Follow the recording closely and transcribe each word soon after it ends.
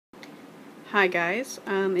Hi guys,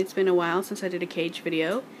 it's been a while since I did a cage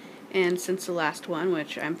video, and since the last one,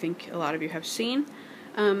 which I think a lot of you have seen,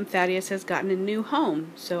 Thaddeus has gotten a new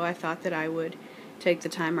home, so I thought that I would take the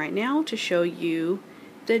time right now to show you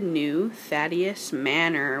the new Thaddeus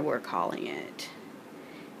Manor, we're calling it.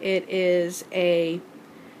 It is a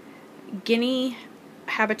Guinea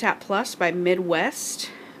Habitat Plus by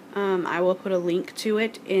Midwest. I will put a link to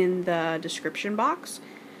it in the description box.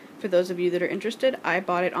 For those of you that are interested, I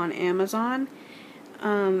bought it on Amazon.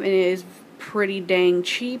 And it is pretty dang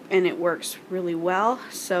cheap and it works really well.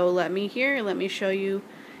 So let me show you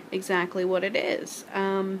exactly what it is.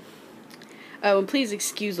 Oh, and please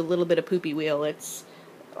excuse a little bit of poopy wheel. It's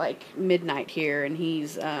like midnight here and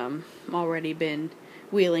he's already been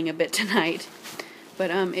wheeling a bit tonight.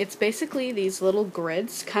 But it's basically these little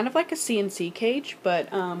grids, kind of like a CNC cage, but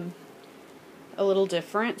a little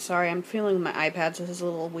different. Sorry, I'm feeling my iPad, so this is a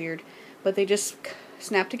little weird. But they just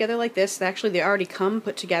snap together like this. Actually, they already come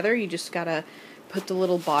put together. You just gotta put the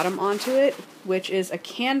little bottom onto it, which is a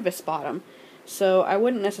canvas bottom. So I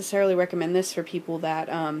wouldn't necessarily recommend this for people that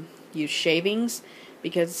use shavings,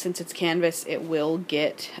 because since it's canvas, it will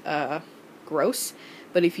get gross.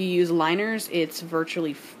 But if you use liners, it's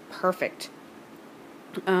virtually perfect.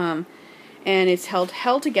 And it's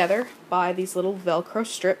held together by these little Velcro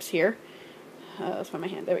strips here. Let's find my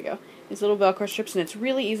hand. There we go. These little Velcro strips, and it's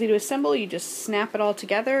really easy to assemble. You just snap it all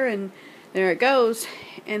together, and there it goes.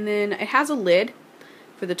 And then it has a lid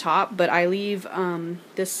for the top, but I leave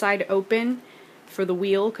this side open for the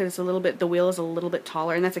wheel because the wheel is a little bit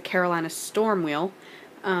taller, and that's a Carolina Storm wheel.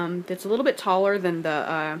 That's a little bit taller than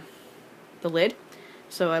the lid,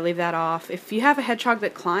 so I leave that off. If you have a Hedgehog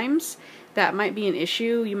that climbs, that might be an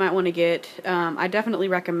issue. You might want to get, I definitely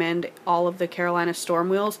recommend all of the Carolina Storm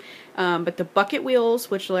wheels, but the bucket wheels,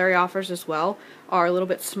 which Larry offers as well, are a little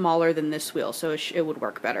bit smaller than this wheel, so it would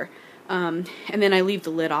work better. And then I leave the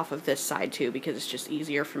lid off of this side too, because it's just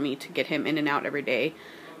easier for me to get him in and out every day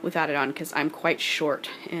without it on, because I'm quite short,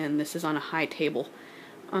 and this is on a high table.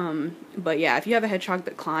 But yeah, if you have a Hedgehog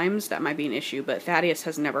that climbs, that might be an issue, but Thaddeus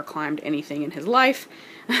has never climbed anything in his life,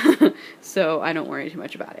 so I don't worry too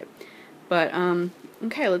much about it. But,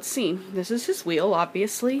 okay, let's see. This is his wheel,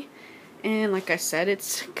 obviously. And like I said,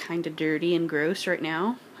 it's kind of dirty and gross right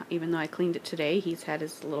now. Even though I cleaned it today, he's had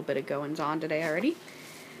his little bit of goings on today already.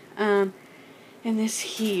 And this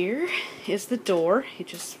here is the door. It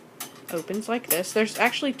just opens like this. There's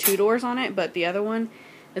actually two doors on it, but the other one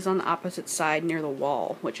is on the opposite side near the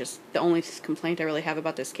wall, which is the only complaint I really have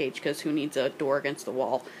about this cage, because who needs a door against the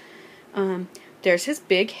wall? There's his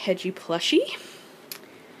big hedgy plushie.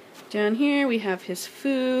 Down here we have his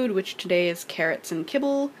food, which today is carrots and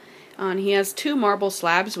kibble. He has two marble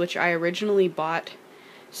slabs, which I originally bought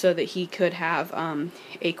so that he could have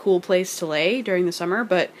a cool place to lay during the summer,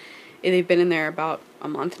 but they've been in there about a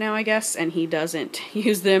month now, I guess, and he doesn't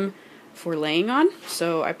use them for laying on,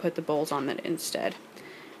 so I put the bowls on that instead.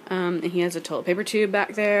 And he has a toilet paper tube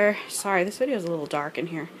back there. Sorry, this video is a little dark in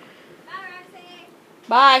here.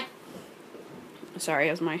 Bye! Sorry,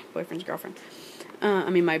 it was my boyfriend's girlfriend.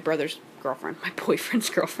 My brother's girlfriend. My boyfriend's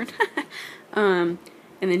girlfriend. And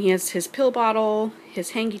then he has his pill bottle,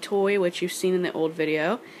 his hangy toy, which you've seen in the old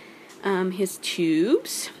video, his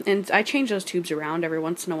tubes, and I change those tubes around every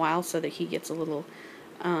once in a while so that he gets a little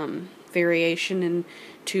variation in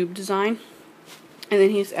tube design. And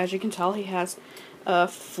then as you can tell, he has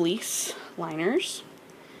fleece liners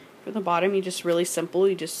for the bottom. You just really simple.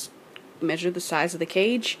 You just measure the size of the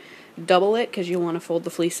cage, double it because you want to fold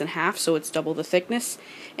the fleece in half so it's double the thickness,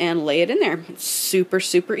 and lay it in there. It's super,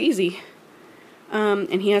 super easy.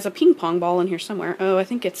 And he has a ping pong ball in here somewhere. Oh, I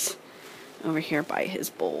think it's over here by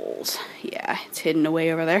his bowls. Yeah, it's hidden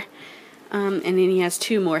away over there. And then he has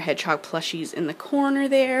two more Hedgehog plushies in the corner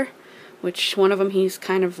there, which one of them he's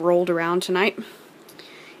kind of rolled around tonight.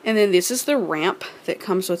 And then this is the ramp that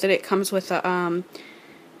comes with it. It comes with a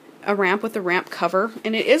ramp with a ramp cover,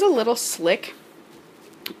 and it is a little slick.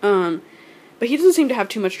 But he doesn't seem to have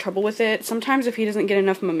too much trouble with it. Sometimes if he doesn't get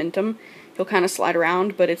enough momentum, he'll kind of slide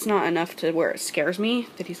around, but it's not enough to where it scares me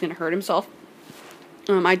that he's going to hurt himself.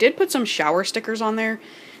 I did put some shower stickers on there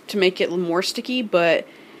to make it more sticky, but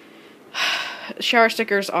shower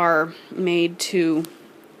stickers are made to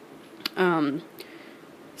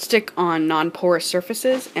stick on non-porous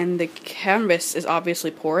surfaces, and the canvas is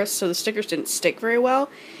obviously porous, so the stickers didn't stick very well,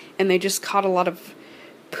 and they just caught a lot of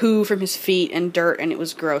poo from his feet and dirt, and it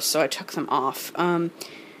was gross, so I took them off.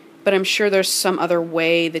 But I'm sure there's some other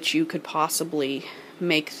way that you could possibly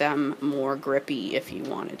make them more grippy if you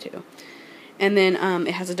wanted to. And then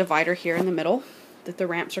it has a divider here in the middle that the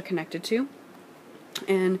ramps are connected to.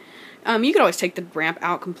 And you could always take the ramp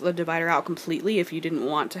out, the divider out completely if you didn't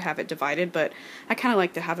want to have it divided, but I kind of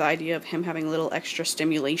like to have the idea of him having a little extra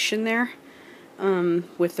stimulation there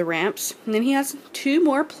with the ramps. And then he has 2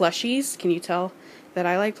 more plushies. Can you tell that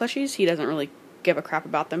I like plushies? He doesn't really give a crap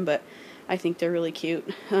about them, but I think they're really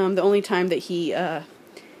cute. The only time that he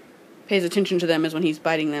pays attention to them is when he's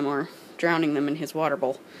biting them or drowning them in his water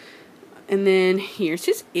bowl. And then here's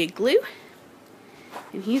his igloo.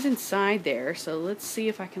 And he's inside there, so let's see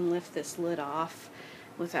if I can lift this lid off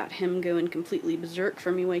without him going completely berserk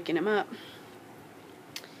for me waking him up.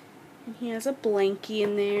 And he has a blankie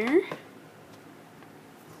in there.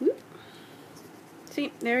 Whoop.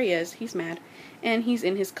 See, there he is. He's mad. And he's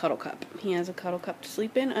in his cuddle cup. He has a cuddle cup to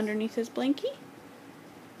sleep in underneath his blankie.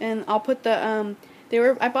 And I'll put the,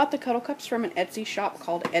 I bought the cuddle cups from an Etsy shop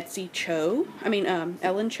called Ellen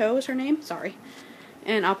Cho is her name, sorry.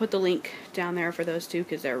 And I'll put the link down there for those 2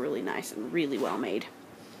 because they're really nice and really well made.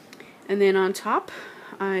 And then on top,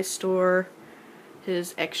 I store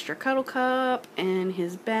his extra cuddle cup and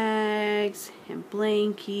his bags and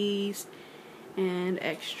blankies and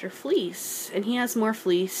extra fleece. And he has more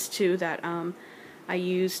fleece too that I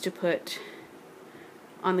use to put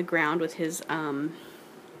on the ground with his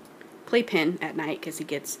playpen at night, because he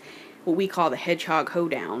gets what we call the Hedgehog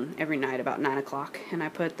hoedown every night about 9 o'clock. And I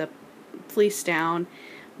put the fleece down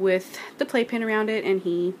with the playpen around it, and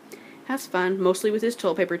he has fun, mostly with his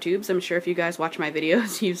toilet paper tubes. I'm sure if you guys watch my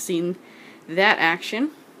videos, you've seen that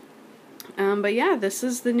action. But yeah, this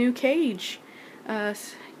is the new cage,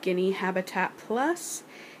 Guinea Habitat Plus.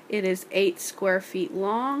 It is 8 square feet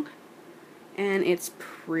long, and it's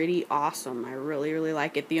pretty awesome. I really, really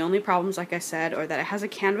like it. The only problems, like I said, are that it has a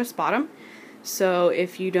canvas bottom, so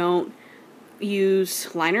if you don't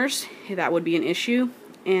use liners, that would be an issue.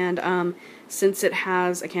 And since it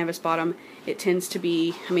has a canvas bottom, it tends to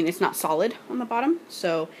be, it's not solid on the bottom.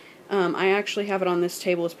 So I actually have it on this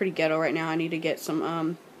table. It's pretty ghetto right now. I need to get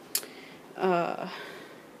some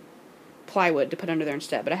plywood to put under there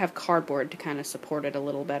instead. But I have cardboard to kind of support it a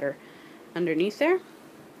little better underneath there.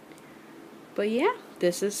 But yeah,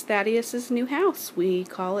 this is Thaddeus's new house. We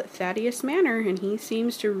call it Thaddeus Manor, and he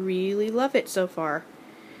seems to really love it so far.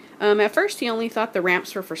 At first he only thought the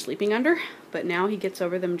ramps were for sleeping under, but now he gets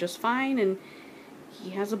over them just fine, and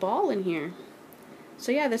he has a ball in here.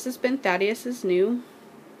 So yeah, this has been Thaddeus's new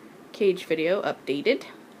cage video updated,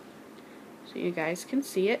 so you guys can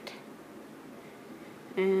see it.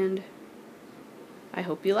 And I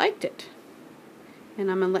hope you liked it.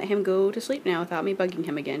 And I'm going to let him go to sleep now without me bugging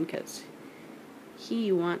him again, because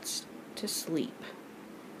he wants to sleep.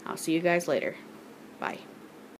 I'll see you guys later. Bye.